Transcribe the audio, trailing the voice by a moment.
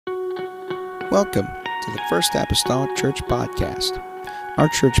Welcome to the First Apostolic Church Podcast. Our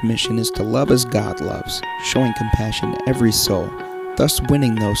church mission is to love as God loves, showing compassion to every soul, thus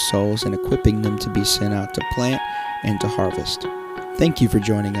winning those souls and equipping them to be sent out to plant and to harvest. Thank you for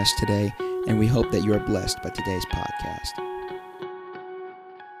joining us today, and we hope that you are blessed by today's podcast.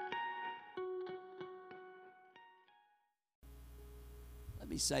 Let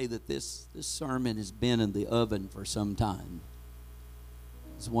me say that this sermon has been in the oven for some time.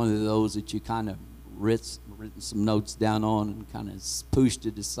 It's one of those that you kind of written some notes down on and kind of pushed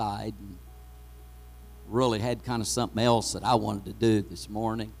it aside, and really had kind of something else that I wanted to do this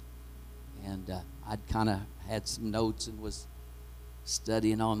morning. And I'd kind of had some notes and was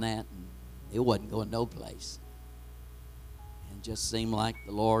studying on that, and it wasn't going no place. And just seemed like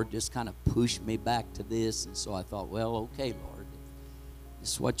the Lord just kind of pushed me back to this, and so I thought, well, okay, Lord, if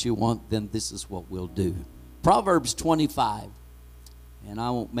this is what you want, then this is what we'll do. Proverbs 25. And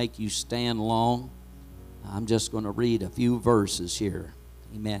I won't make you stand long. I'm just going to read a few verses here.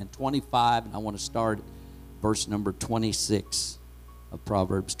 Amen. 25, and I want to start at verse number 26 of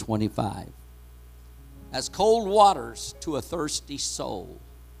Proverbs 25. As cold waters to a thirsty soul,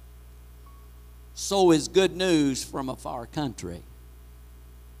 so is good news from a far country.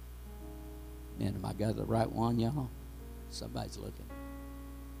 Man, have I got the right one, y'all? Somebody's looking.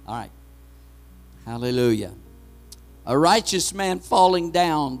 All right. Hallelujah. A righteous man falling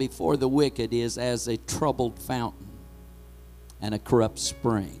down before the wicked is as a troubled fountain and a corrupt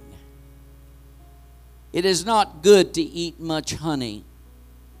spring. It is not good to eat much honey,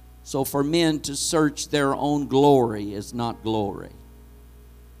 so for men to search their own glory is not glory.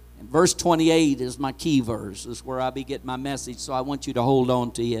 And verse 28 is my key verse. This is where I be getting my message, so I want you to hold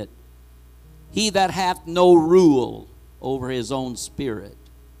on to it. He that hath no rule over his own spirit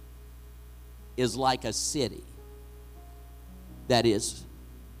is like a city that is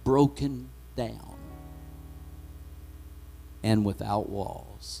broken down and without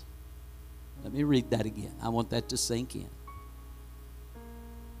walls. Let me read that again. I want that to sink in.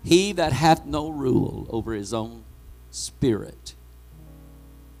 He that hath no rule over his own spirit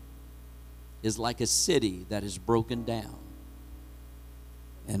is like a city that is broken down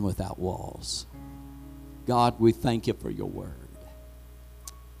and without walls. God, we thank you for your word.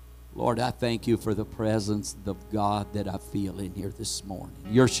 Lord, I thank you for the presence of God that I feel in here this morning.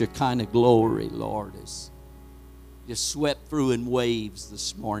 Your Shekinah glory, Lord, is just swept through in waves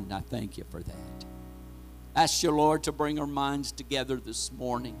this morning. I thank you for that. Ask you, Lord, to bring our minds together this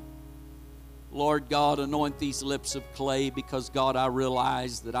morning. Lord God, anoint these lips of clay, because, God, I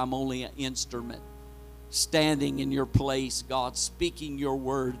realize that I'm only an instrument standing in your place, God, speaking your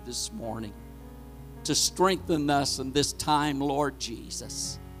word this morning to strengthen us in this time, Lord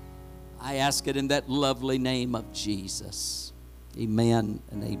Jesus. I ask it in that lovely name of Jesus. Amen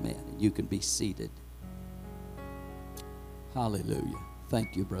and amen. And you can be seated. Hallelujah.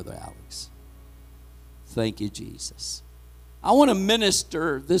 Thank you, Brother Alex. Thank you, Jesus. I want to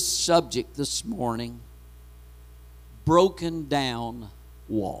minister this subject this morning: broken down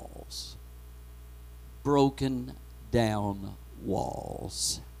walls. Broken down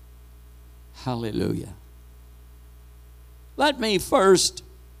walls. Hallelujah. Let me first,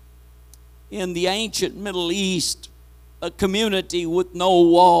 in the ancient Middle East, a community with no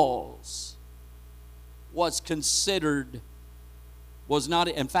walls was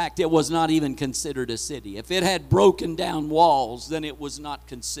not even considered a city. If it had broken down walls, then it was not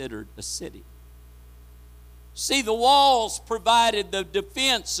considered a city. See, the walls provided the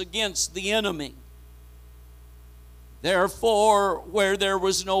defense against the enemy. Therefore, where there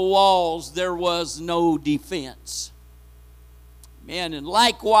was no walls, there was no defense. Amen. And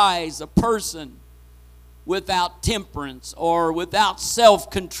likewise, a person without temperance or without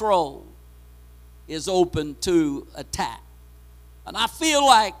self-control is open to attack. And I feel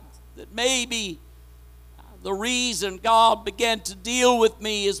like that maybe the reason God began to deal with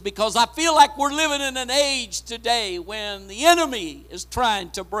me is because I feel like we're living in an age today when the enemy is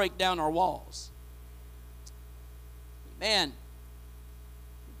trying to break down our walls. Amen.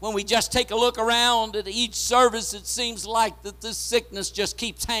 When we just take a look around at each service, it seems like that this sickness just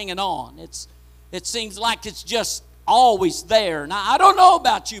keeps hanging on. It seems like it's just always there. Now, I don't know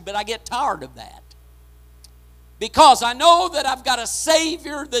about you, but I get tired of that. Because I know that I've got a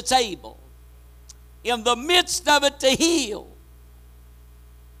Savior that's able in the midst of it to heal.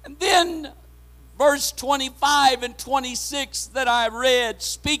 And then verse 25 and 26 that I read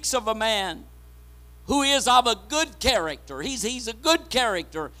speaks of a man who is of a good character. He's a good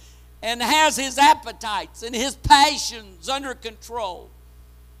character and has his appetites and his passions under control.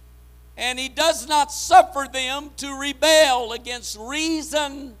 And he does not suffer them to rebel against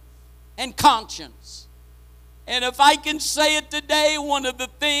reason and conscience. And if I can say it today, one of the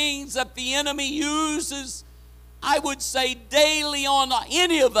things that the enemy uses, I would say daily on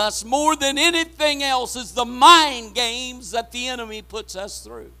any of us more than anything else, is the mind games that the enemy puts us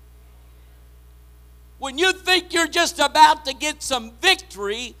through. When you think you're just about to get some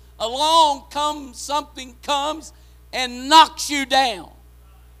victory, along something comes and knocks you down.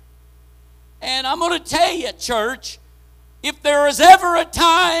 And I'm going to tell you, church, if there is ever a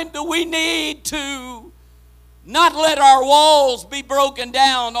time that we need to not let our walls be broken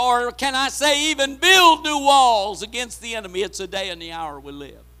down, or can I say even build new walls against the enemy, it's the day and the hour we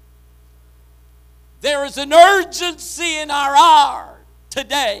live. There is an urgency in our hour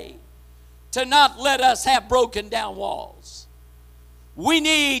today to not let us have broken down walls. We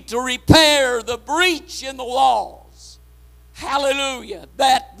need to repair the breach in the walls. Hallelujah.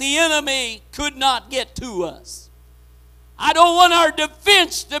 That the enemy could not get to us. I don't want our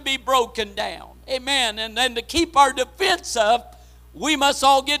defense to be broken down. Amen. And then to keep our defense up, we must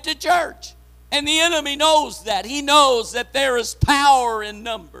all get to church. And the enemy knows that. He knows that there is power in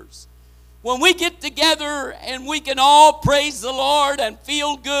numbers. When we get together and we can all praise the Lord and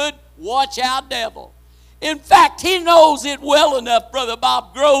feel good, watch out, devil. In fact, he knows it well enough, Brother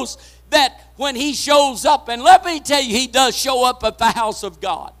Bob Gross, that when he shows up, and let me tell you, he does show up at the house of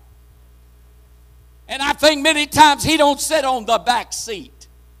God. And I think many times he don't sit on the back seat.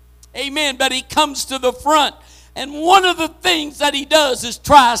 Amen. But he comes to the front. And one of the things that he does is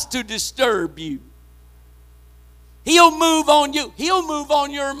tries to disturb you. He'll move on you. He'll move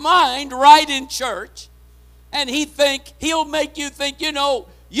on your mind right in church. And he'll make you think,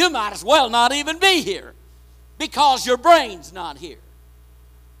 you might as well not even be here because your brain's not here.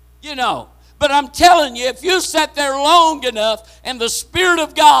 But I'm telling you, if you sit there long enough and the Spirit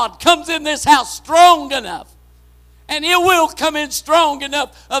of God comes in this house strong enough, and it will come in strong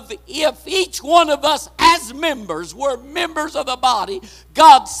enough if each one of us as members, we're members of the body.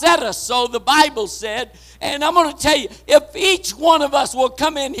 God said us so, the Bible said. And I'm going to tell you, if each one of us will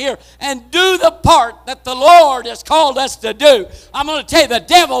come in here and do the part that the Lord has called us to do, I'm going to tell you, the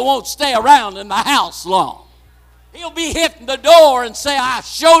devil won't stay around in the house long. He'll be hitting the door and say, I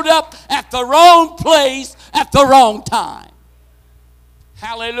showed up at the wrong place at the wrong time.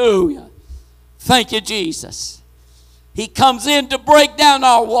 Hallelujah. Thank you, Jesus. He comes in to break down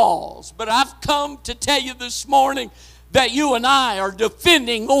our walls. But I've come to tell you this morning that you and I are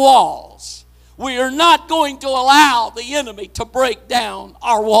defending the walls. We are not going to allow the enemy to break down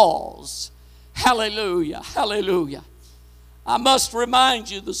our walls. Hallelujah. Hallelujah. I must remind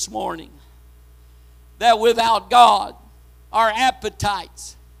you this morning that without God, our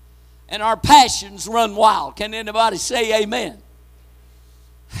appetites and our passions run wild. Can anybody say amen?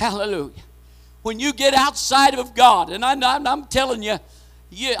 Hallelujah. When you get outside of God, and I'm telling you,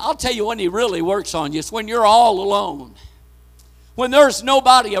 I'll tell you when he really works on you. It's when you're all alone. When there's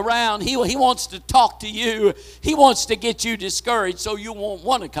nobody around, he wants to talk to you. He wants to get you discouraged so you won't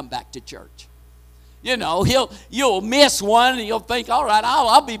want to come back to church. You'll miss one and you'll think, all right,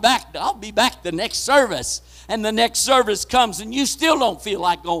 I'll be back the next service. And the next service comes and you still don't feel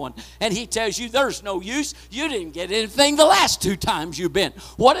like going. And he tells you there's no use. You didn't get anything the last 2 times you've been.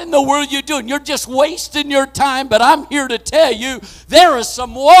 What in the world are you doing? You're just wasting your time. But I'm here to tell you there are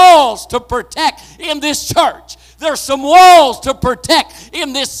some walls to protect in this church. There's some walls to protect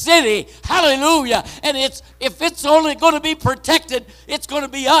in this city. Hallelujah. And if it's only going to be protected, it's going to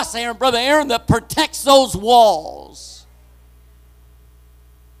be us, Brother Aaron, that protects those walls.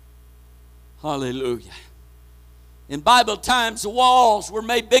 Hallelujah. In Bible times, the walls were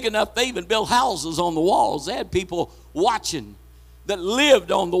made big enough, they even built houses on the walls. They had people watching that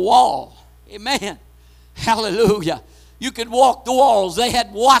lived on the wall. Amen. Hallelujah. You could walk the walls. They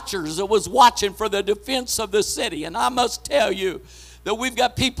had watchers that was watching for the defense of the city. And I must tell you that we've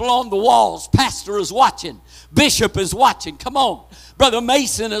got people on the walls. Pastor is watching. Bishop is watching. Come on. Brother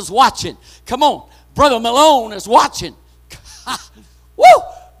Mason is watching. Come on. Brother Malone is watching. Woo!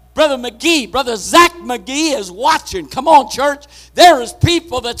 Brother McGee, Brother Zach McGee is watching. Come on, church. There is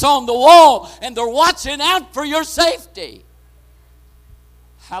people that's on the wall, and they're watching out for your safety.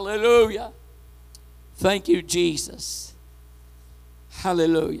 Hallelujah. Thank you, Jesus.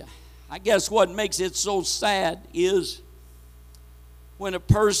 Hallelujah. I guess what makes it so sad is when a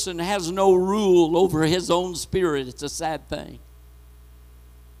person has no rule over his own spirit. It's a sad thing.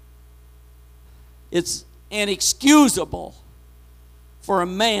 It's inexcusable for a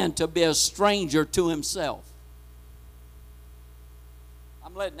man to be a stranger to himself.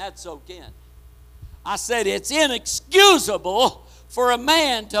 I'm letting that soak in. I said it's inexcusable for a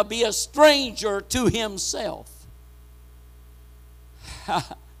man to be a stranger to himself.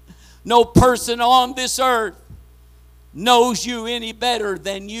 No person on this earth knows you any better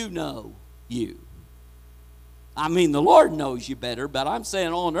than you know you. I mean, the Lord knows you better, but I'm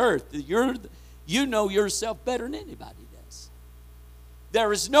saying on earth, you know yourself better than anybody does.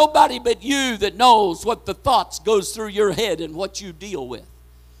 There is nobody but you that knows what the thoughts goes through your head and what you deal with.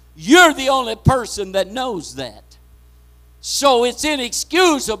 You're the only person that knows that. So it's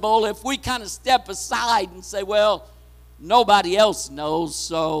inexcusable if we kind of step aside and say, well, nobody else knows,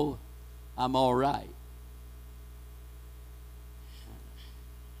 so I'm all right.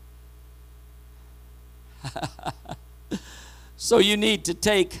 So you need to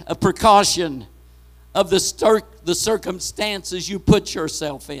take a precaution of the circumstances you put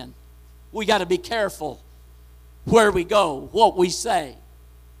yourself in. We got to be careful where we go, what we say.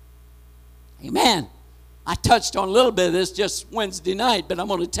 Amen. I touched on a little bit of this just Wednesday night, but I'm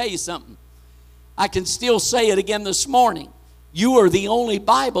going to tell you something. I can still say it again this morning. You are the only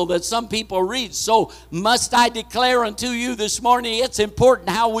Bible that some people read. So must I declare unto you this morning, it's important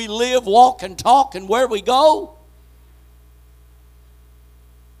how we live, walk, and talk, and where we go?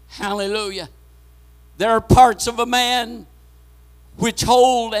 Hallelujah. There are parts of a man which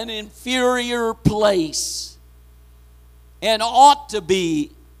hold an inferior place and ought to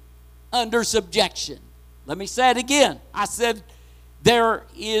be under subjection. Let me say it again. I said there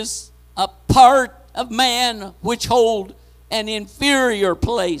is a part of man which hold an inferior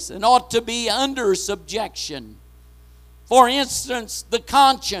place and ought to be under subjection. For instance, the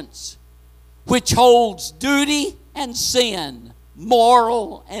conscience, which holds duty and sin,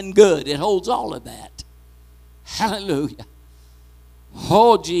 moral and good. It holds all of that. Hallelujah.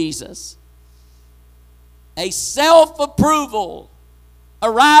 Oh, Jesus. A self-approval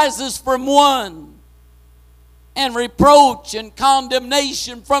arises from one, and reproach and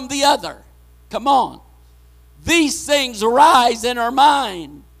condemnation from the other. Come on. These things arise in our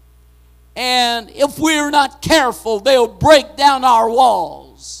mind. And if we're not careful, they'll break down our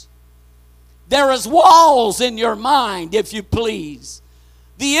walls. There is walls in your mind, if you please.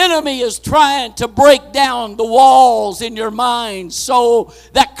 The enemy is trying to break down the walls in your mind so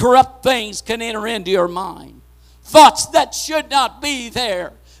that corrupt things can enter into your mind. Thoughts that should not be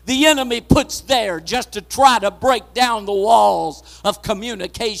there, the enemy puts there just to try to break down the walls of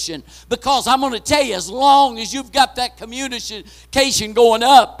communication. Because I'm going to tell you, as long as you've got that communication going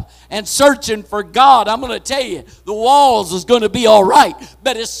up and searching for God, I'm going to tell you, the walls is going to be all right.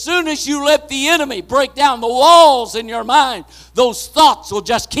 But as soon as you let the enemy break down the walls in your mind, those thoughts will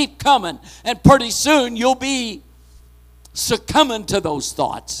just keep coming. And pretty soon you'll be succumbing to those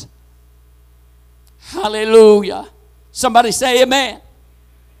thoughts. Hallelujah. Somebody say amen.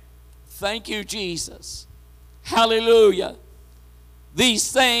 Thank you, Jesus. Hallelujah.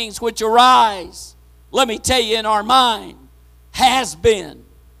 These things which arise, let me tell you, in our mind, has been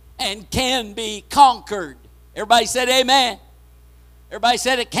and can be conquered. Everybody said amen. Everybody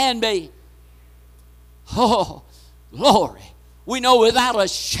said it can be. Oh, glory. We know without a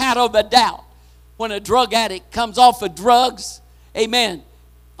shadow of a doubt, when a drug addict comes off of drugs, amen,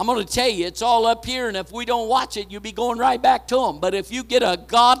 I'm going to tell you, it's all up here, and if we don't watch it, you'll be going right back to them. But if you get a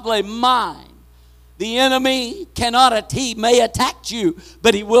godly mind, the enemy he may attack you,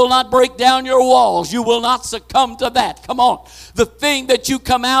 but he will not break down your walls. You will not succumb to that. Come on. The thing that you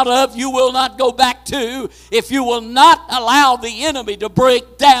come out of, you will not go back to if you will not allow the enemy to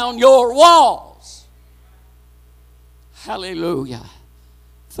break down your walls. Hallelujah.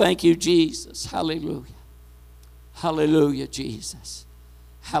 Thank you, Jesus. Hallelujah. Hallelujah, Jesus.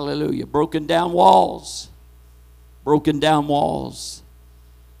 Hallelujah. Broken down walls. Broken down walls.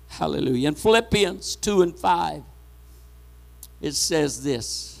 Hallelujah. In Philippians 2:5, it says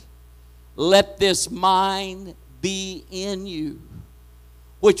this: let this mind be in you,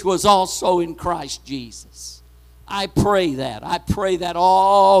 which was also in Christ Jesus. I pray that. I pray that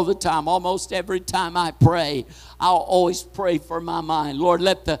all the time. Almost every time I pray, I'll always pray for my mind. Lord,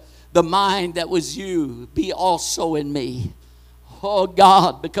 let the mind that was you be also in me. Oh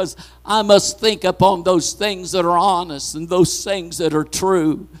God, because I must think upon those things that are honest and those things that are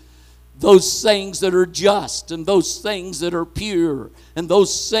true, those things that are just and those things that are pure and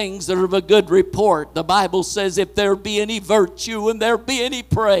those things that are of a good report. The Bible says if there be any virtue and there be any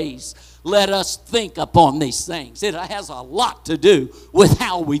praise, let us think upon these things. It has a lot to do with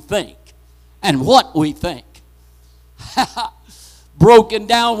how we think and what we think. Broken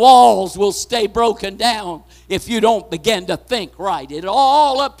down walls will stay broken down if you don't begin to think right. It's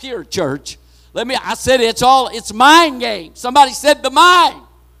all up here, church. I said it's mind game. Somebody said the mind.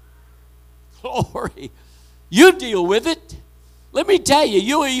 Glory. You deal with it. Let me tell you,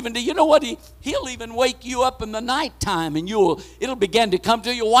 you know what? He'll even wake you up in the nighttime, and it'll begin to come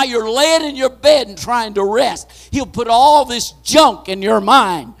to you while you're laying in your bed and trying to rest. He'll put all this junk in your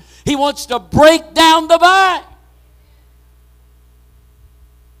mind. He wants to break down the mind.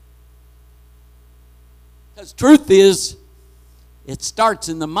 Because truth is, it starts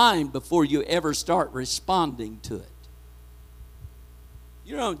in the mind before you ever start responding to it.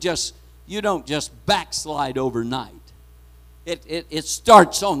 You don't just backslide overnight. It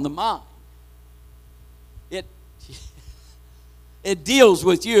starts on the mind. It deals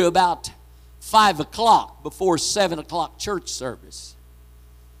with you about 5 o'clock before 7 o'clock church service.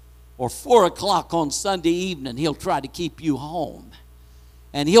 Or 4 o'clock on Sunday evening, he'll try to keep you home.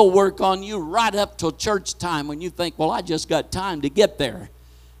 And he'll work on you right up till church time when you think, well, I just got time to get there.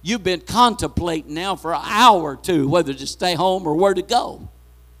 You've been contemplating now for an hour or two whether to stay home or where to go.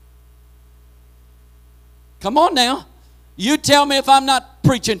 Come on now. You tell me if I'm not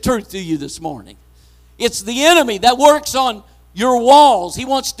preaching truth to you this morning. It's the enemy that works on your walls. He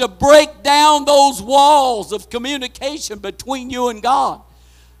wants to break down those walls of communication between you and God.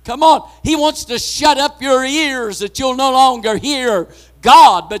 Come on. He wants to shut up your ears that you'll no longer hear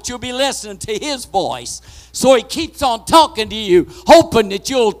God, but you'll be listening to His voice. So He keeps on talking to you, hoping that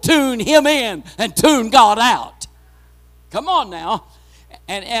you'll tune Him in and tune God out. Come on now.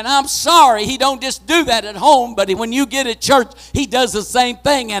 And I'm sorry, He don't just do that at home, but when you get at church, He does the same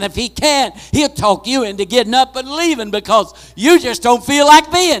thing. And if He can, He'll talk you into getting up and leaving because you just don't feel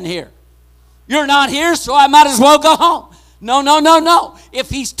like being here. You're not here, so I might as well go home. No. If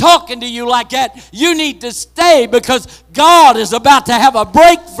He's talking to you like that, you need to stay because God is about to have a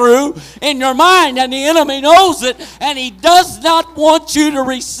breakthrough in your mind, and the enemy knows it, and he does not want you to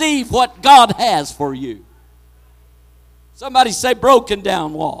receive what God has for you. Somebody say broken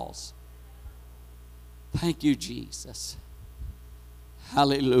down walls. Thank you, Jesus.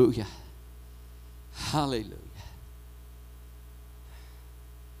 Hallelujah. Hallelujah.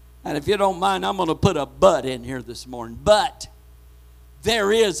 And if you don't mind, I'm going to put a but in here this morning. But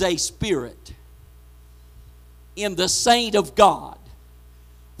there is a spirit in the saint of God,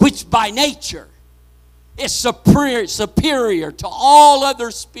 which by nature is superior to all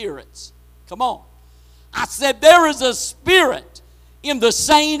other spirits. Come on. I said there is a spirit in the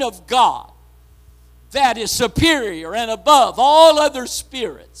saint of God that is superior and above all other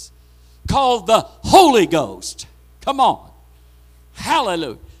spirits, called the Holy Ghost. Come on.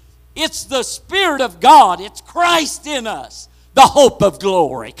 Hallelujah. It's the Spirit of God. It's Christ in us, the hope of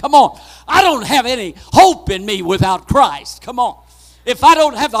glory. Come on. I don't have any hope in me without Christ. Come on. If I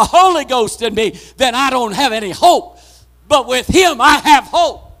don't have the Holy Ghost in me, then I don't have any hope. But with Him, I have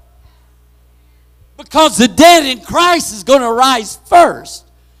hope. Because the dead in Christ is going to rise first.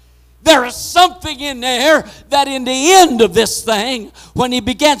 There is something in there that in the end of this thing, when He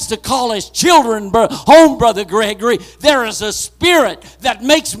begins to call His children home, Brother Gregory, there is a spirit that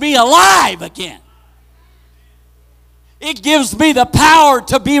makes me alive again. It gives me the power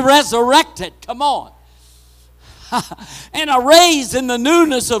to be resurrected. Come on. And a raise in the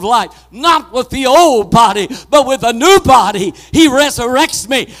newness of life, not with the old body, but with a new body. He resurrects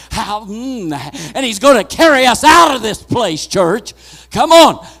me. And He's going to carry us out of this place, church. Come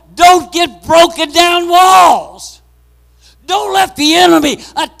on. Don't get broken down walls. Don't let the enemy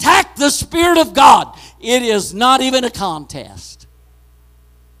attack the Spirit of God. It is not even a contest.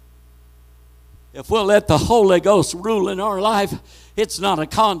 If we'll let the Holy Ghost rule in our life, it's not a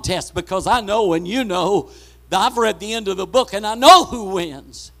contest, because I know and you know that I've read the end of the book and I know who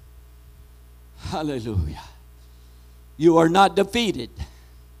wins. Hallelujah. You are not defeated.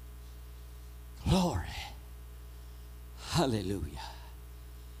 Glory. Hallelujah.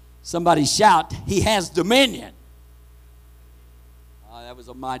 Somebody shout, He has dominion. Oh, that was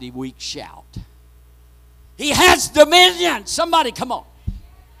a mighty weak shout. He has dominion. Somebody, come on.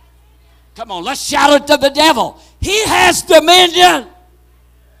 Come on, let's shout it to the devil. He has dominion.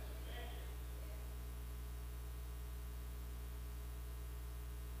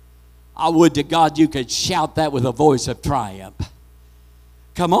 I would to God you could shout that with a voice of triumph.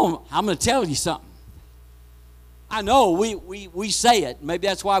 Come on, I'm going to tell you something. I know we say it. Maybe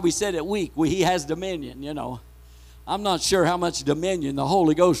that's why we said it weak. He has dominion, you know. I'm not sure how much dominion the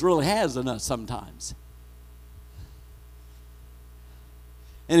Holy Ghost really has in us sometimes.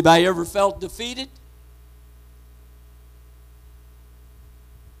 Anybody ever felt defeated?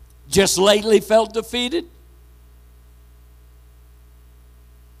 Just lately felt defeated?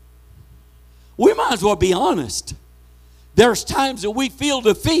 We might as well be honest. There's times that we feel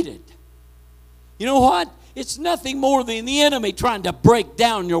defeated. You know what? It's nothing more than the enemy trying to break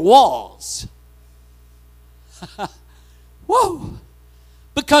down your walls. Whoa.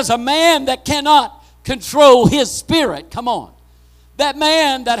 Because a man that cannot control his spirit, come on. That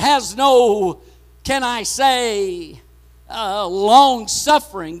man that has no, can I say, long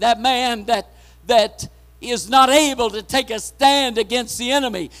suffering. That man that is not able to take a stand against the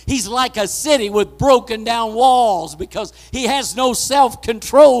enemy. He's like a city with broken down walls because he has no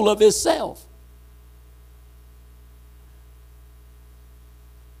self-control of himself.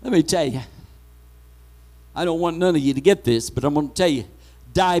 Let me tell you, I don't want none of you to get this, but I'm going to tell you,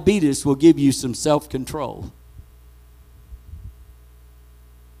 diabetes will give you some self-control.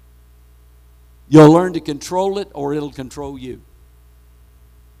 You'll learn to control it or it'll control you.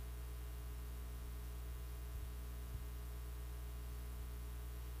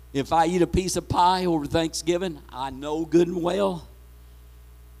 If I eat a piece of pie over Thanksgiving, I know good and well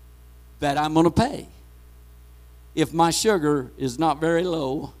that I'm going to pay. If my sugar is not very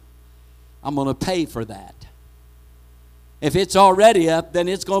low, I'm going to pay for that. If it's already up, then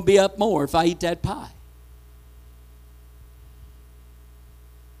it's going to be up more if I eat that pie.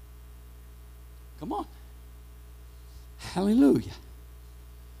 Come on. Hallelujah.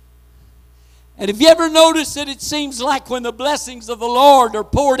 And have you ever noticed that it seems like when the blessings of the Lord are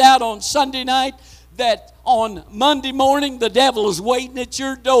poured out on Sunday night, that on Monday morning the devil is waiting at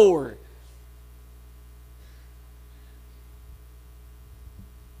your door?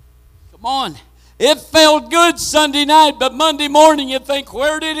 Come on. It felt good Sunday night, but Monday morning you think,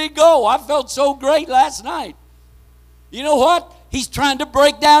 where did it go? I felt so great last night. You know what? He's trying to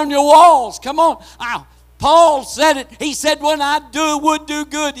break down your walls. Come on. Paul said it. He said, when I would do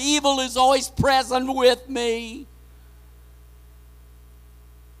good, evil is always present with me.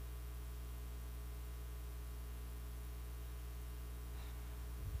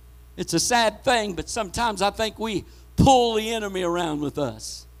 It's a sad thing, but sometimes I think we pull the enemy around with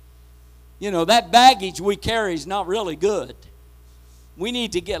us. You know, that baggage we carry is not really good. We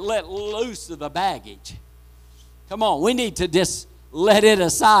need to get let loose of the baggage. Come on, we need to just let it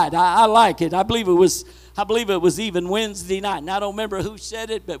aside. I like it. I believe it was even Wednesday night. And I don't remember who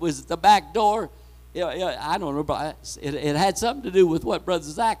said it, but it was at the back door. I don't know, but it had something to do with what Brother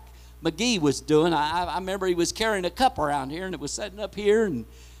Zach McGee was doing. I remember he was carrying a cup around here, and it was sitting up here, and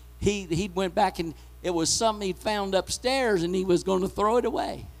he went back, and it was something he found upstairs, and he was going to throw it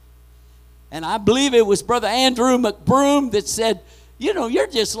away. And I believe it was Brother Andrew McBroom that said, you know, you're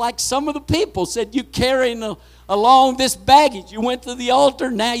just like some of the people. Said, you carrying along this baggage. You went to the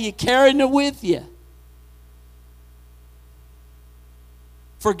altar, now you're carrying it with you.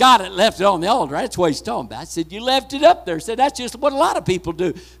 Forgot it, left it on the altar. That's what he's talking about. I said, you left it up there. I said, that's just what a lot of people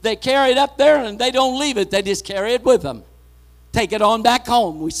do. They carry it up there and they don't leave it. They just carry it with them. Take it on back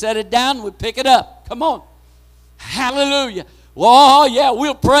home. We set it down, we pick it up. Come on. Hallelujah. Oh, yeah,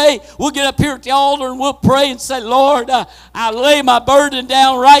 we'll pray. We'll get up here at the altar and we'll pray and say, Lord, I lay my burden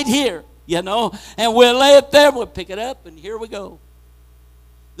down right here, you know, and we'll lay it there. We'll pick it up and here we go.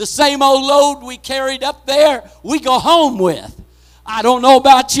 The same old load we carried up there, we go home with. I don't know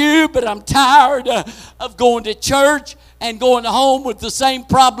about you, but I'm tired of going to church and going home with the same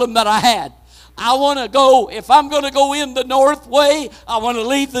problem that I had. I want to go, if I'm going to go in the north way, I want to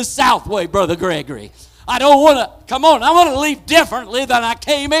leave the south way, Brother Gregory. I don't want to, come on, I want to leave differently than I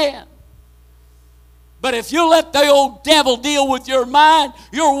came in. But if you let the old devil deal with your mind,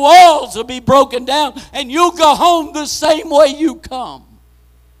 your walls will be broken down and you'll go home the same way you come.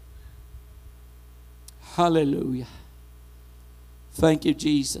 Hallelujah. Thank you,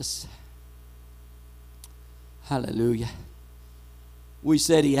 Jesus. Hallelujah. We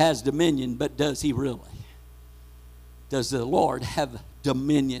said he has dominion, but does he really? Does the Lord have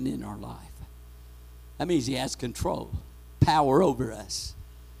dominion in our life? That means he has control, power over us.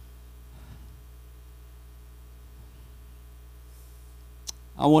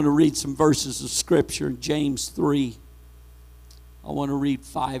 I want to read some verses of Scripture in James 3. I want to read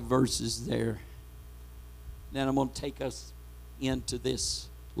 5 verses there. Then I'm going to take us into this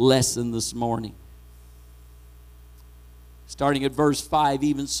lesson this morning. Starting at verse 5,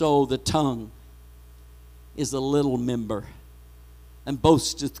 even so the tongue is a little member and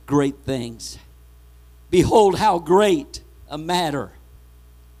boasteth great things. Behold, how great a matter.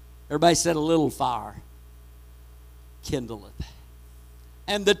 Everybody said a little fire kindleth.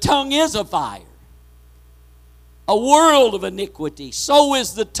 And the tongue is a fire, a world of iniquity. So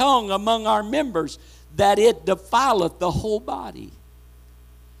is the tongue among our members, that it defileth the whole body,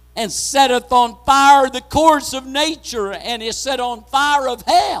 and setteth on fire the course of nature, and is set on fire of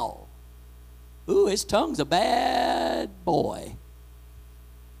hell. Ooh, his tongue's a bad boy.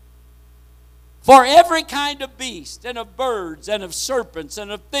 For every kind of beast, and of birds, and of serpents,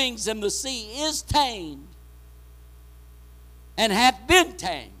 and of things in the sea is tamed and hath been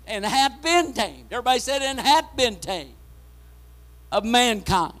tamed, and hath been tamed. Everybody said, and hath been tamed of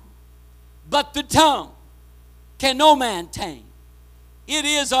mankind. But the tongue can no man tame. It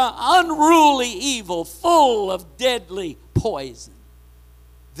is an unruly evil, full of deadly poison.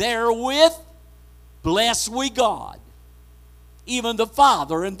 Therewith bless we God, even the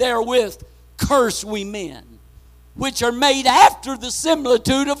Father, and therewith curse we men, which are made after the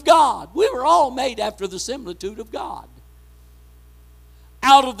similitude of God. We were all made after the similitude of God.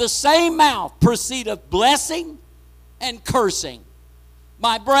 Out of the same mouth proceedeth blessing and cursing.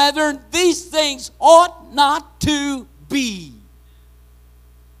 My brethren, these things ought not to be.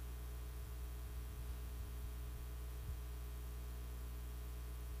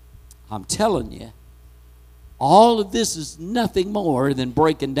 I'm telling you, all of this is nothing more than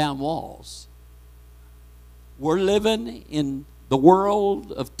breaking down walls. We're living in the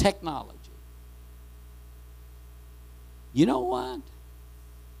world of technology. You know what?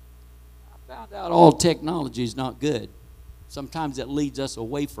 I found out all technology is not good. Sometimes it leads us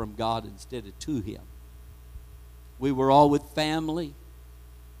away from God instead of to Him. We were all with family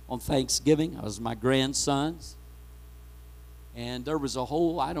on Thanksgiving. I was with my grandsons. And there was a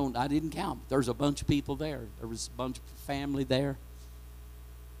whole, I didn't count, but there's a bunch of people there. There was a bunch of family there.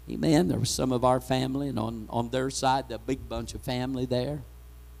 Amen. There was some of our family, and on their side, the big bunch of family there.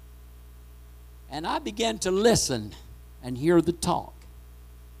 And I began to listen and hear the talk.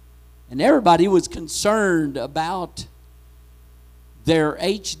 And everybody was concerned about their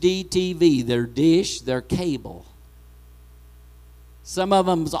HD TV, their dish, their cable. Some of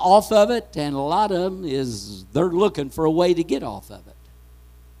them's off of it, and a lot of them they're looking for a way to get off of it.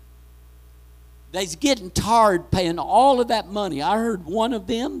 They's getting tired paying all of that money. I heard one of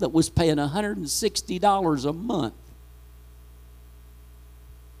them that was paying $160 a month.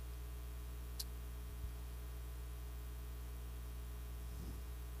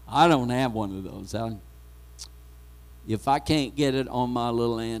 I don't have one of those. If I can't get it on my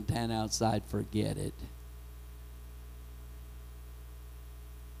little antenna outside, forget it.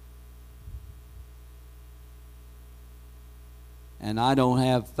 And I don't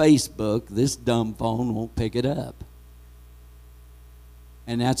have Facebook, this dumb phone won't pick it up.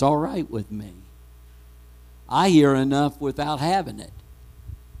 And that's all right with me. I hear enough without having it.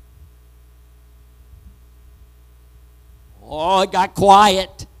 Oh, it got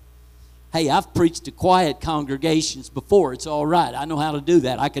quiet. Hey, I've preached to quiet congregations before. It's all right. I know how to do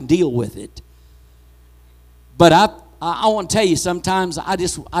that. I can deal with it. But I want to tell you, sometimes I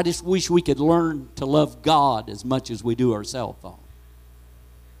just wish we could learn to love God as much as we do our cell phone.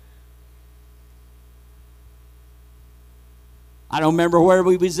 I don't remember where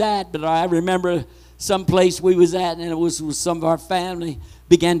we was at, but I remember some place we was at, and it was some of our family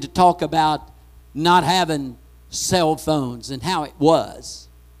began to talk about not having cell phones and how it was.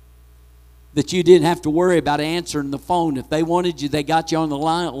 That you didn't have to worry about answering the phone. If they wanted you, they got you on the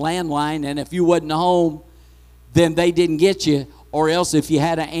landline, and if you wasn't home, then they didn't get you. Or else if you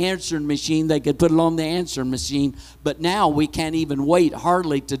had an answering machine, they could put it on the answering machine. But now we can't even wait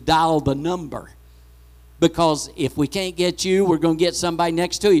hardly to dial the number. Because if we can't get you, we're going to get somebody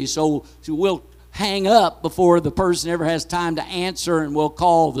next to you. So we'll hang up before the person ever has time to answer, and we'll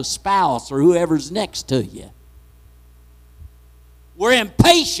call the spouse or whoever's next to you. We're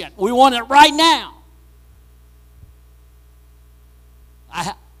impatient. We want it right now.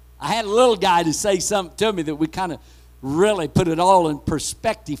 I had a little guy to say something to me that we kind of really put it all in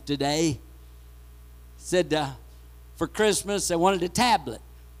perspective today. He said, for Christmas, they wanted a tablet.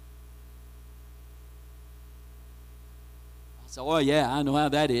 I said, well, yeah, I know how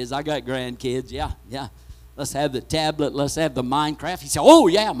that is. I got grandkids. Yeah. Let's have the tablet. Let's have the Minecraft. He said, oh,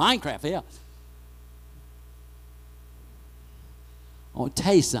 yeah, Minecraft, yeah. I want to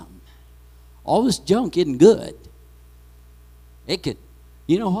tell you something. All this junk isn't good. It could,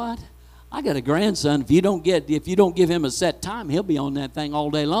 you know what? I got a grandson. If you don't give him a set time, he'll be on that thing all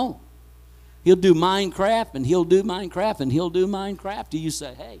day long. He'll do Minecraft, and he'll do Minecraft, and he'll do Minecraft. Do you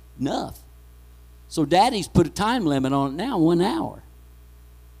say, hey, enough? So Daddy's put a time limit on it now, 1 hour.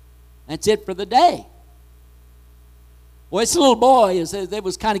 That's it for the day. Well, this little boy, it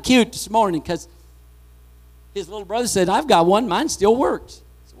was kind of cute this morning because his little brother said, I've got one, mine still works.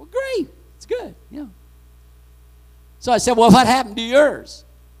 I said, well, great, it's good, yeah. So I said, well, what happened to yours?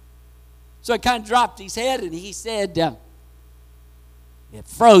 So he kind of dropped his head and he said, it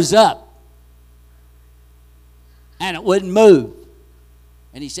froze up and it wouldn't move.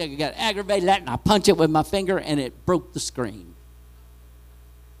 And he said, I got aggravated that, and I punched it with my finger, and it broke the screen.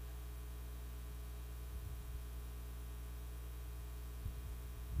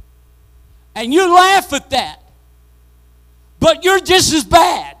 And you laugh at that. but you're just as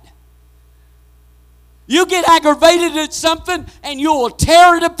bad. You get aggravated at something and you will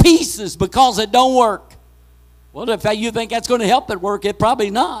tear it to pieces because it don't work. Well, if you think that's going to help it work, it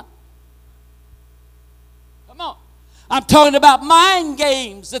probably not. Come on. I'm talking about mind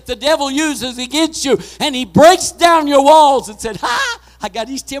games that the devil uses against you, and he breaks down your walls and said, "Ha! I got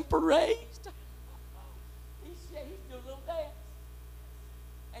his temper raised." He's doing a little dance,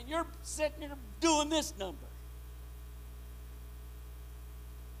 and you're sitting there doing this number.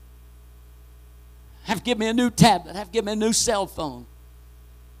 Have to give me a new tablet. Have to give me a new cell phone.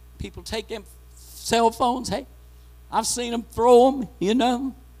 People take them cell phones. Hey, I've seen them throw them, you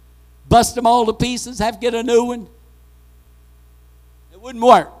know, bust them all to pieces. Have to get a new one. It wouldn't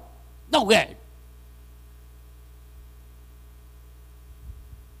work. No way.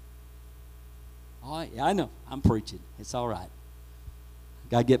 Oh, yeah, I know. I'm preaching. It's all right.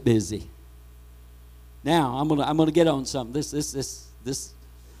 Gotta get busy. Now I'm gonna get on something. This is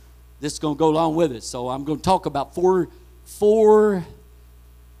going to go along with it. So I'm going to talk about four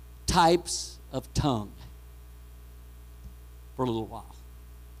types of tongue for a little while.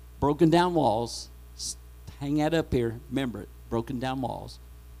 Broken down walls. Hang that up here. Remember it. Broken down walls.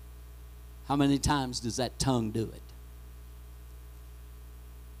 How many times does that tongue do it?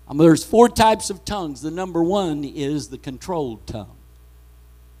 There's 4 types of tongues. The number 1 is the controlled tongue.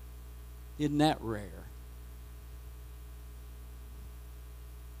 Isn't that rare?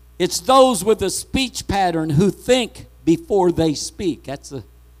 It's those with a speech pattern who think before they speak. That's a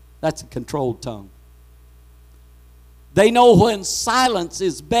controlled tongue. They know when silence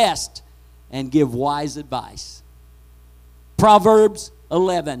is best and give wise advice. Proverbs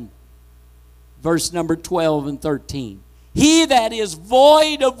 11, verse number 12 and 13. He that is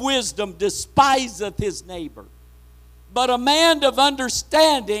void of wisdom despiseth his neighbor, but a man of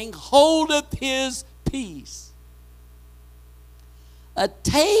understanding holdeth his peace. A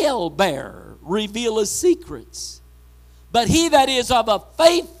talebearer revealeth secrets, but he that is of a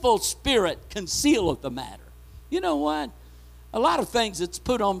faithful spirit concealeth the matter. You know what? A lot of things that's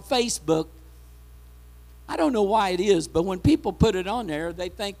put on Facebook, I don't know why it is, but when people put it on there, they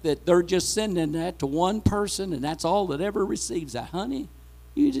think that they're just sending that to one person and that's all that ever receives that. Honey,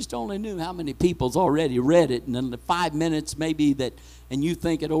 you just only knew how many people's already read it, and in the 5 minutes maybe that, and you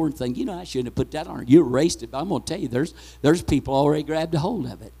think it over and think, you know, I shouldn't have put that on. You erased it. But I'm going to tell you, there's people already grabbed a hold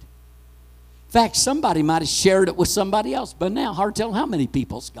of it. In fact, somebody might have shared it with somebody else, but now hard to tell how many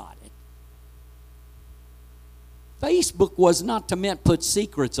people's got it. Facebook was not to meant put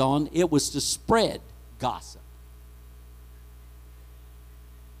secrets on. It was to spread gossip.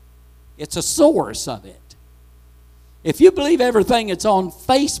 It's a source of it. If you believe everything that's on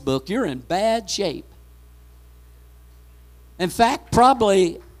Facebook, you're in bad shape. In fact,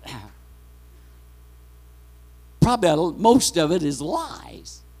 probably most of it is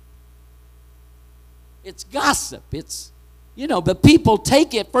lies. It's gossip. It's, you know, but people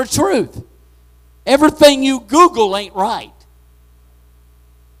take it for truth. Everything you Google ain't right.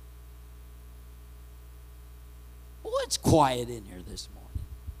 Well, it's quiet in here this morning.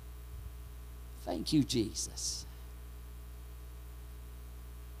 Thank you, Jesus.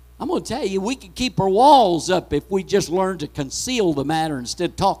 I'm going to tell you, we could keep our walls up if we just learn to conceal the matter instead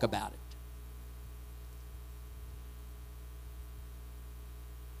of talk about it.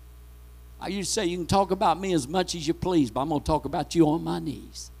 I used to say, you can talk about me as much as you please, but I'm going to talk about you on my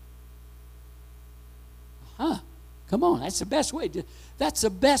knees. Come on, that's the best way. That's the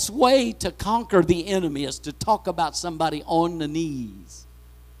best way to conquer the enemy, is to talk about somebody on the knees.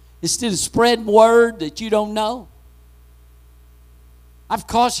 Instead of spreading word that you don't know. I've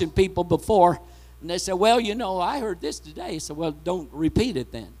cautioned people before, and they say, well, you know, I heard this today. I said, well, don't repeat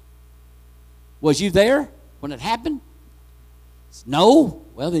it then. Was you there when it happened? Said, no.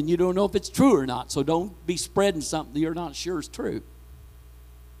 Well, then you don't know if it's true or not, so don't be spreading something that you're not sure is true.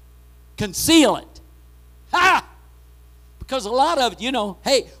 Conceal it. Ha! Because a lot of it, you know,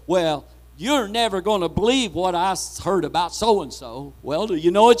 hey, well, you're never going to believe what I heard about so-and-so. Well, do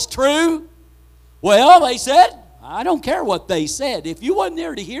you know it's true? Well, they said. I don't care what they said. If you wasn't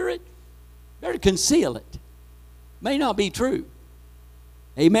there to hear it, better conceal it. May not be true.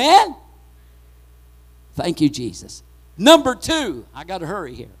 Amen? Thank you, Jesus. Number 2, I got to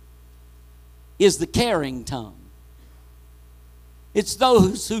hurry here, is the caring tongue. It's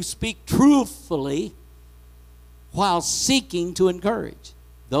those who speak truthfully while seeking to encourage.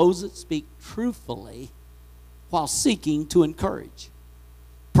 Those that speak truthfully while seeking to encourage.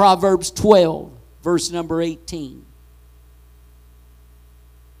 Proverbs 12. Verse number 18.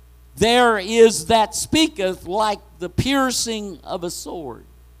 There is that speaketh like the piercing of a sword,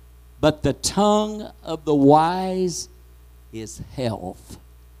 but the tongue of the wise is health.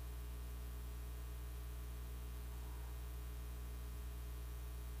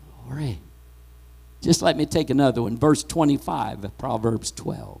 Glory. Just let me take another one. Verse 25 of Proverbs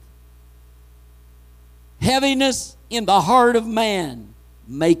 12. Heaviness in the heart of man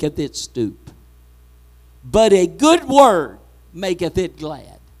maketh it stoop, but a good word maketh it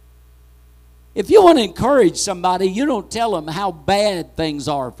glad. If you want to encourage somebody, you don't tell them how bad things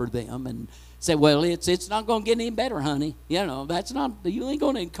are for them and say, well, it's not going to get any better, honey. You know, you ain't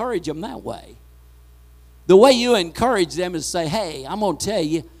going to encourage them that way. The way you encourage them is say, hey, I'm going to tell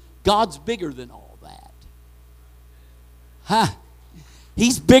you, God's bigger than all that. Huh?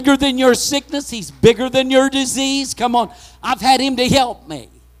 He's bigger than your sickness. He's bigger than your disease. Come on. I've had him to help me.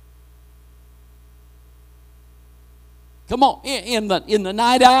 Come on. In the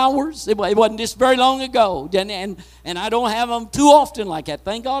night hours, it wasn't just very long ago. And I don't have them too often like that.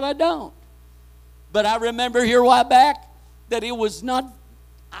 Thank God I don't. But I remember here a while back that it was not,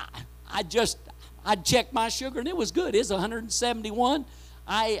 I'd check my sugar and it was good. It's 171.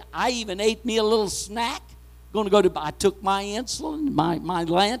 I even ate me a little snack. I took my insulin, my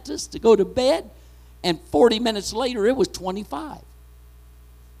Lantus to go to bed, and 40 minutes later it was 25.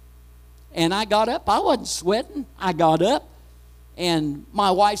 And I got up. I wasn't sweating. I got up, and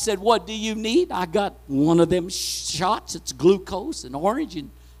my wife said, what do you need? I got one of them shots. It's glucose and orange, and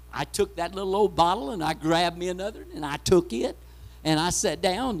I took that little old bottle, and I grabbed me another, and I took it, and I sat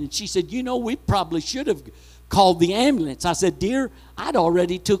down, and she said, you know, we probably should have called the ambulance. I said, dear, I'd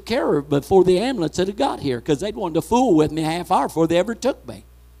already took care of it before the ambulance had got here because they'd wanted to fool with me a half hour before they ever took me.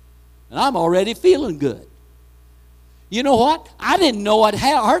 And I'm already feeling good. You know what? I didn't know I'd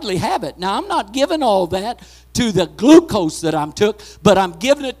hardly have it. Now, I'm not giving all that to the glucose that I took, but I'm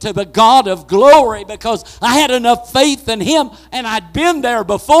giving it to the God of glory because I had enough faith in him, and I'd been there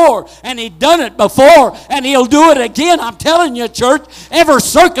before, and he'd done it before, and he'll do it again. I'm telling you, church, every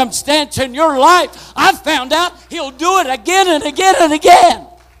circumstance in your life, I've found out he'll do it again and again and again.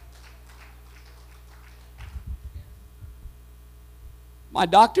 My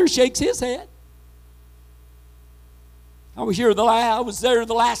doctor shakes his head. I was there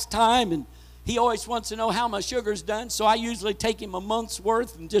the last time, and he always wants to know how my sugar's done, so I usually take him a month's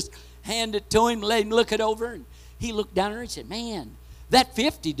worth and just hand it to him, let him look it over, and he looked down there and said, man, that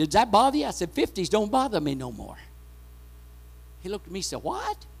 50, does that bother you? I said, 50s don't bother me no more. He looked at me and said,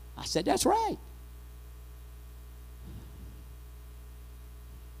 what? I said, that's right.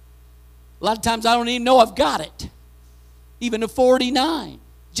 A lot of times I don't even know I've got it. Even a 49,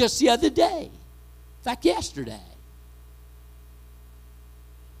 just the other day. In fact, yesterday.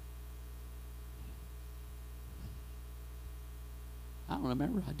 I don't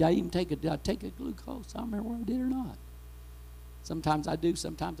remember. Did I even take a glucose? I don't remember whether I did or not. Sometimes I do,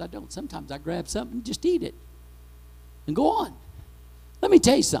 sometimes I don't. Sometimes I grab something and just eat it and go on. Let me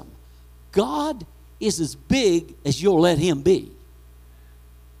tell you something. God is as big as you'll let him be.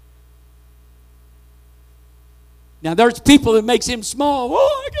 Now, there's people that makes him small.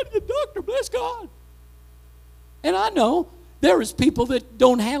 Oh, I got to the doctor, bless God. And I know there is people that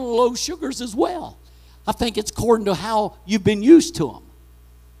don't handle low sugars as well. I think it's according to how you've been used to them.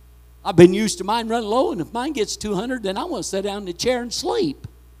 I've been used to mine running low, and if mine gets 200, then I want to sit down in the chair and sleep.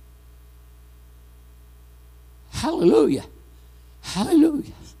 Hallelujah.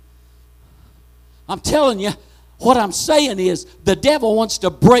 Hallelujah. I'm telling you, what I'm saying is the devil wants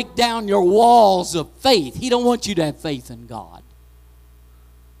to break down your walls of faith. He don't want you to have faith in God.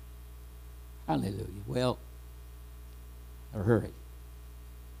 Hallelujah. Well, hurry.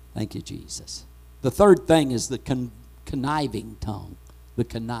 Thank you, Jesus. The third thing is the conniving tongue. The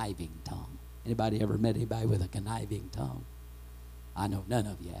conniving tongue. Anybody ever met anybody with a conniving tongue? I know none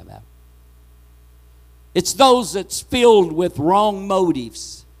of you have. It's those that's filled with wrong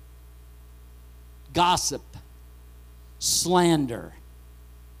motives, gossip, slander,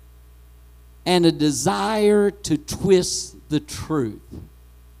 and a desire to twist the truth.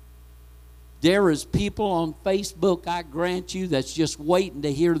 There is people on Facebook, I grant you, that's just waiting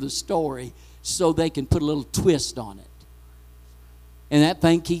to hear the story so they can put a little twist on it. And that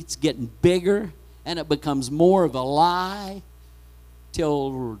thing keeps getting bigger, and it becomes more of a lie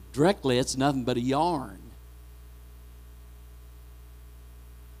till directly it's nothing but a yarn.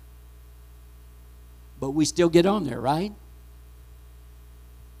 But we still get on there, right?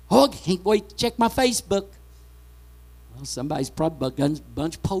 Oh, I can't wait to check my Facebook. Well, somebody's probably got a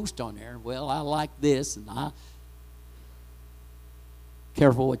bunch of posts on there. Well, I like this, and I...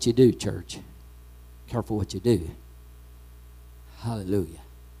 Careful what you do, church. Careful what you do. Hallelujah.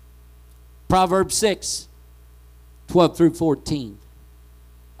 Proverbs 6, 12 through 14.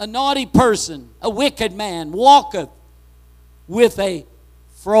 A naughty person, a wicked man, walketh with a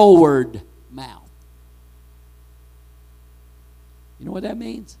froward mouth. You know what that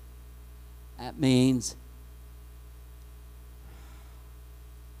means? That means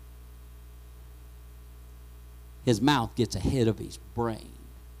his mouth gets ahead of his brain.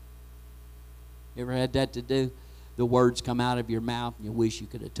 You ever had that to do? The words come out of your mouth and you wish you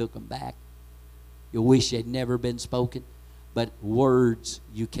could have took them back. You wish they'd never been spoken. But words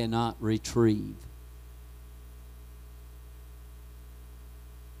you cannot retrieve.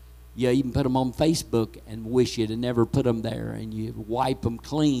 You even put them on Facebook and wish you'd have never put them there, and you wipe them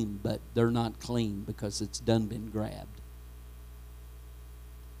clean, but they're not clean because it's done been grabbed.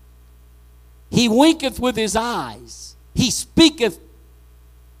 He winketh with his eyes. He speaketh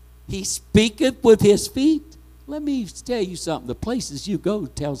with his feet. Let me tell you something. The places you go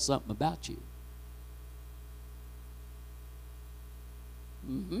tell something about you.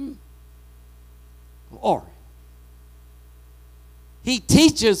 Glory. He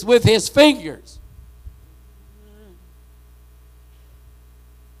teaches with his fingers.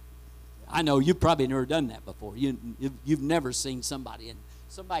 I know you've probably never done that before. You've never seen somebody, and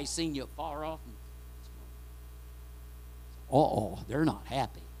somebody's seen you far off. And, they're not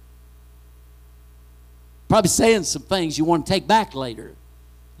happy. Probably saying some things you want to take back later.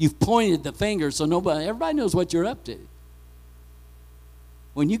 You've pointed the finger so everybody knows what you're up to.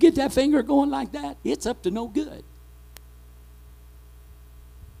 When you get that finger going like that, it's up to no good.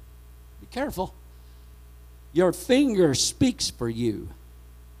 Be careful. Your finger speaks for you.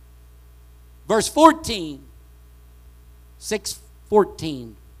 Verse 14,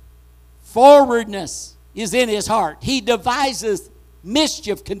 6:14. Forwardness is in his heart. He deviseth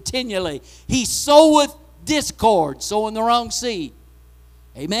mischief continually. He soweth discord, sowing the wrong seed.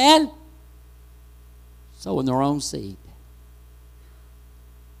 Amen? Sowing the wrong seed.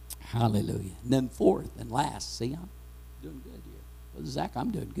 Hallelujah. And then fourth and last, see, I'm doing good here. Brother Zach,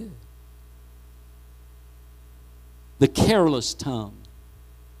 I'm doing good. The careless tongue.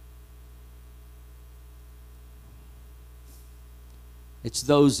 It's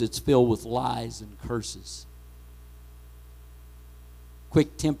those that's filled with lies and curses.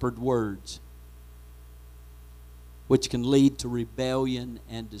 Quick-tempered words, which can lead to rebellion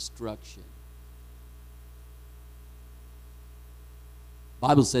and destruction. The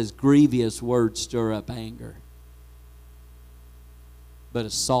Bible says grievous words stir up anger, but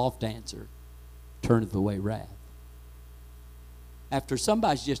a soft answer turneth away wrath. After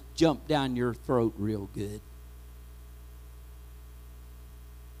somebody's just jumped down your throat real good,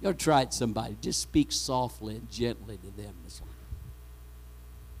 you ought to try it somebody. Just speak softly and gently to them this morning.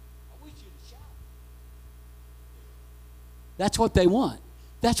 I wish you'd shout. That's what they want.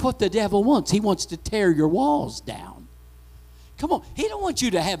 That's what the devil wants. He wants to tear your walls down. Come on. He don't want you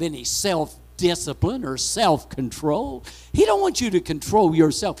to have any self-discipline or self-control. He don't want you to control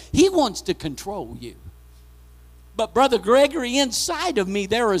yourself. He wants to control you. But Brother Gregory, inside of me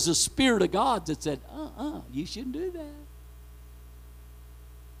there is a Spirit of God that said, you shouldn't do that.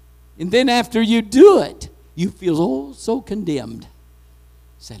 And then after you do it, you feel so condemned.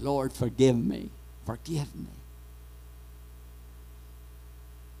 Say, Lord, forgive me. Forgive me.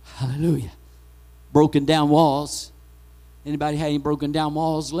 Hallelujah. Broken down walls. Anybody had any broken down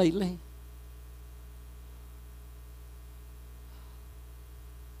walls lately?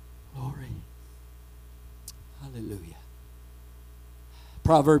 Glory. Hallelujah.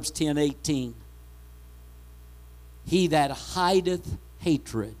 Proverbs 10:18. He that hideth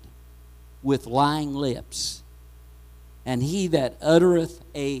hatred with lying lips, and he that uttereth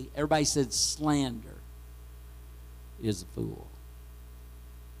everybody said slander, is a fool.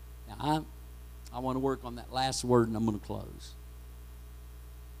 Now, I want to work on that last word, and I'm going to close.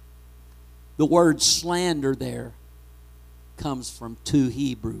 The word slander there comes from two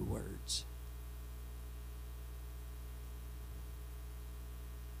Hebrew words.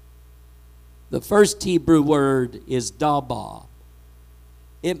 The first Hebrew word is dabah.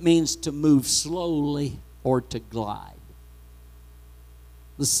 It means to move slowly or to glide.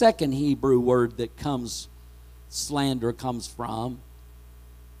 The second Hebrew word that slander comes from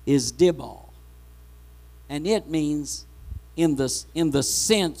is dibal. And it means in the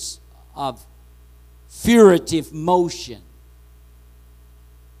sense of furtive motion.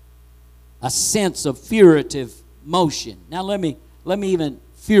 A sense of furtive motion. Now let me even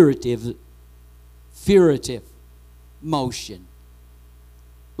furtive motion.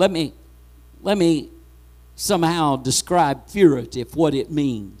 Let me somehow describe furtive, what it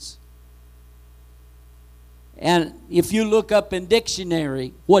means. And if you look up in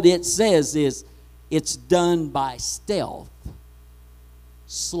dictionary, what it says is it's done by stealth,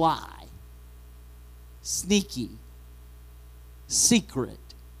 sly, sneaky, secret,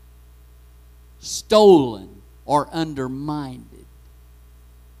 stolen, or undermined.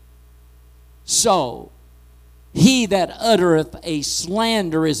 So, he that uttereth a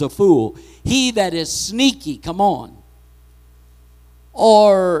slander is a fool. He that is sneaky, come on,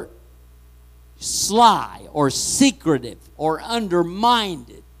 or sly, or secretive, or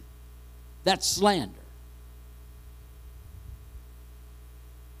undermined, that's slander.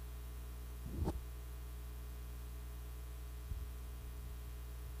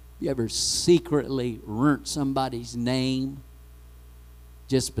 You ever secretly learnt somebody's name?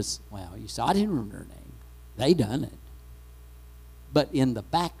 Well, you say, I didn't learn their name. They done it. But in the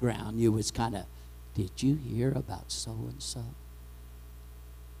background, you was kind of, did you hear about so-and-so?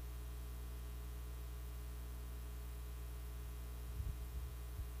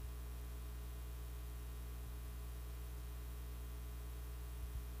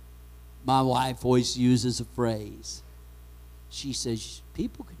 My wife always uses a phrase. She says,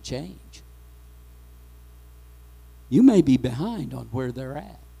 people can change. You may be behind on where they're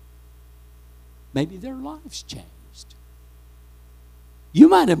at. Maybe their lives changed. You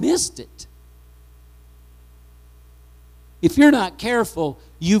might have missed it. If you're not careful,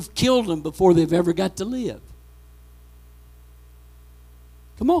 you've killed them before they've ever got to live.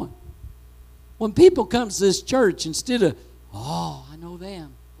 Come on. When people come to this church, instead of, oh, I know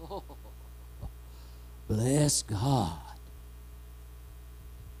them. Oh, bless God.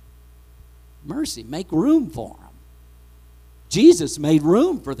 Mercy, make room for them. Jesus made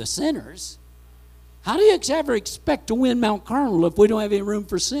room for the sinners. How do you ever expect to win Mount Carmel if we don't have any room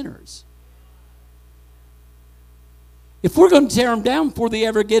for sinners? If we're going to tear them down before they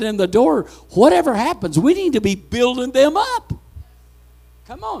ever get in the door, whatever happens, we need to be building them up.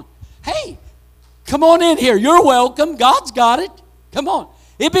 Come on. Hey, come on in here. You're welcome. God's got it. Come on.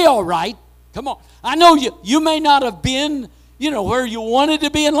 It'll be all right. Come on. I know you may not have been, where you wanted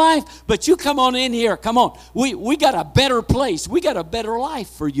to be in life, but you come on in here. Come on. We got a better place. We got a better life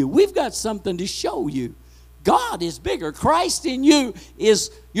for you. We've got something to show you. God is bigger. Christ in you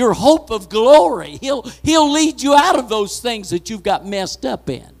is your hope of glory. He'll lead you out of those things that you've got messed up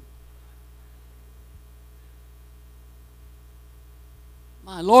in.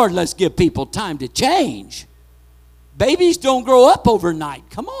 My Lord, let's give people time to change. Babies don't grow up overnight.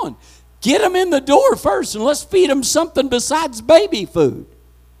 Come on. Get them in the door first and let's feed them something besides baby food.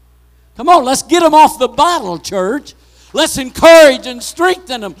 Come on, let's get them off the bottle, church. Let's encourage and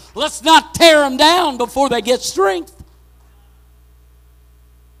strengthen them. Let's not tear them down before they get strength.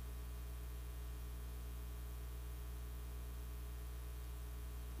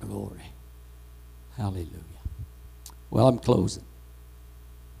 Glory. Hallelujah. Well, I'm closing.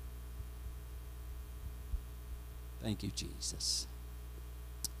 Thank you, Jesus.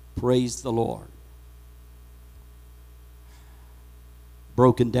 Praise the Lord.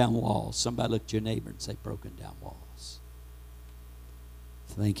 Broken down walls. Somebody look at your neighbor and say, broken down walls.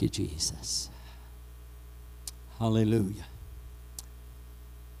 Thank you, Jesus. Hallelujah.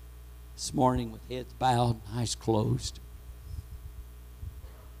 This morning with heads bowed, eyes closed.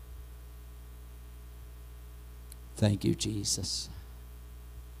 Thank you, Jesus.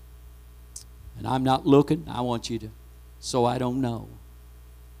 And I'm not looking. I want you to, so I don't know.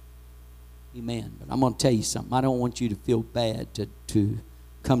 Amen. But I'm going to tell you something. I don't want you to feel bad to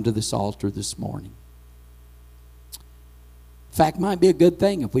come to this altar this morning. In fact, it might be a good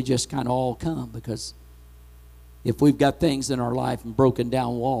thing if we just kind of all come, because if we've got things in our life and broken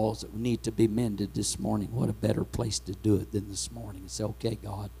down walls that need to be mended this morning, what a better place to do it than this morning. And say, okay,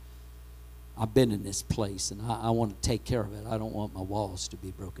 God, I've been in this place and I want to take care of it. I don't want my walls to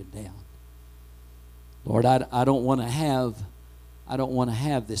be broken down. Lord, I don't want to have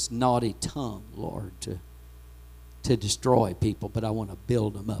this naughty tongue, Lord, to destroy people, but I want to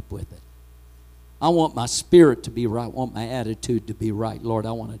build them up with it. I want my spirit to be right. I want my attitude to be right. Lord,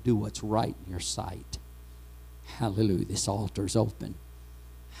 I want to do what's right in your sight. Hallelujah. This altar's open.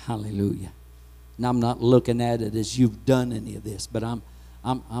 Hallelujah. And I'm not looking at it as you've done any of this, but I'm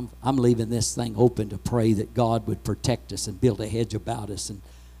leaving this thing open to pray that God would protect us and build a hedge about us and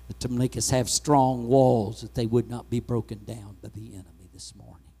to make us have strong walls that they would not be broken down by the enemy this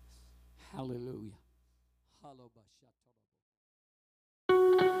morning. Hallelujah.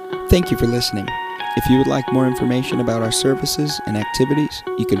 Thank you for listening. If you would like more information about our services and activities,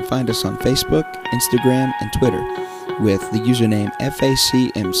 you can find us on Facebook, Instagram, and Twitter with the username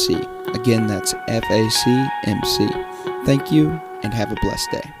FACMC. Again, that's FACMC. Thank you and have a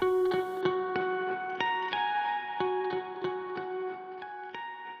blessed day.